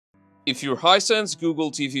If your Hisense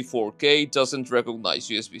Google TV 4K doesn't recognize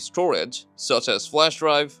USB storage, such as flash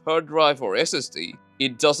drive, hard drive or SSD,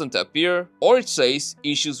 it doesn't appear, or it says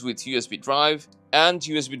issues with USB drive and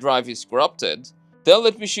USB drive is corrupted, then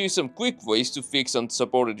let me show you some quick ways to fix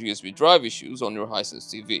unsupported USB drive issues on your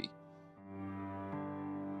Hisense TV.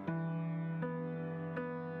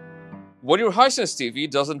 When your Hisense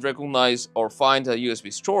TV doesn't recognize or find a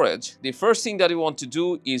USB storage, the first thing that you want to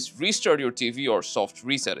do is restart your TV or soft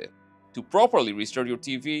reset it. To properly restart your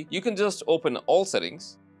TV, you can just open all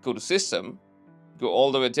settings, go to System, go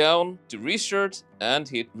all the way down to Restart and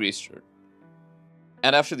hit Restart.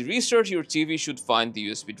 And after the restart, your TV should find the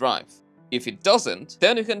USB drive. If it doesn't,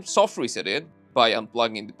 then you can soft reset it by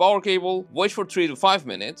unplugging the power cable, wait for 3 to 5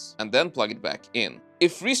 minutes, and then plug it back in.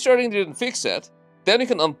 If restarting didn't fix it, then you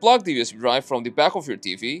can unplug the USB drive from the back of your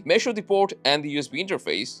TV, make sure the port and the USB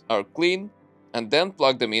interface are clean, and then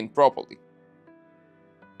plug them in properly.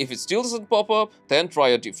 If it still doesn't pop up, then try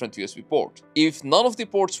a different USB port. If none of the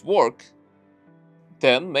ports work,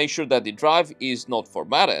 then make sure that the drive is not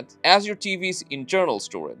formatted as your TV's internal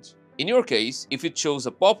storage. In your case, if it shows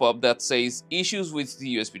a pop-up that says issues with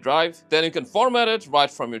the USB drive, then you can format it right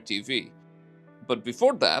from your TV. But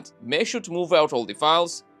before that, make sure to move out all the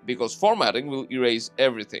files, because formatting will erase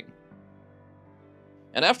everything.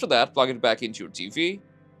 And after that, plug it back into your TV.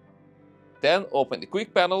 Then open the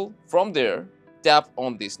quick panel. From there, tap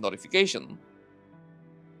on this notification.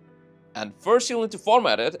 And first you'll need to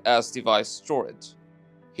format it as device storage.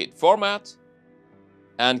 Hit Format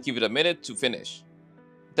and give it a minute to finish.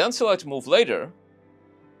 Then select Move Later.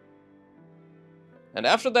 And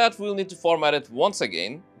after that, we'll need to format it once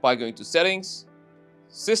again by going to Settings,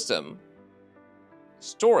 System,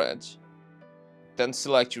 Storage, then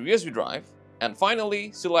select your USB drive, and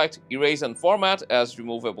finally select Erase and Format as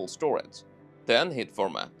removable storage. Then hit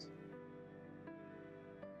Format.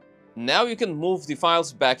 Now you can move the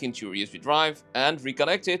files back into your USB drive and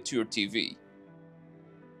reconnect it to your TV.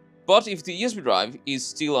 But if the USB drive is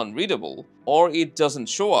still unreadable or it doesn't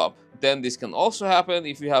show up, then this can also happen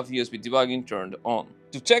if you have USB debugging turned on.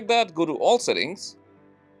 To check that, go to All Settings,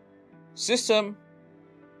 System,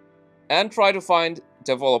 and try to find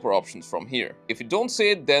developer options from here. If you don't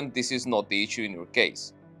see it, then this is not the issue in your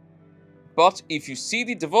case. But if you see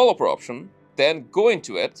the developer option, then go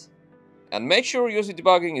into it and make sure USB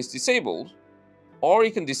debugging is disabled, or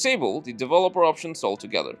you can disable the developer options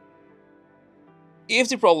altogether. If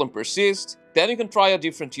the problem persists, then you can try a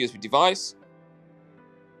different USB device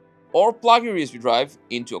or plug your USB drive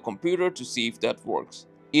into a computer to see if that works.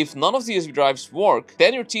 If none of the USB drives work,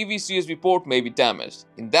 then your TV's USB port may be damaged.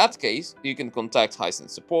 In that case, you can contact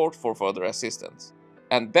Hisense support for further assistance.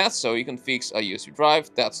 And that's how you can fix a USB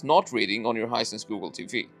drive that's not reading on your Hisense Google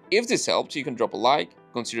TV. If this helped, you can drop a like,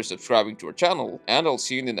 consider subscribing to our channel, and I'll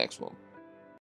see you in the next one.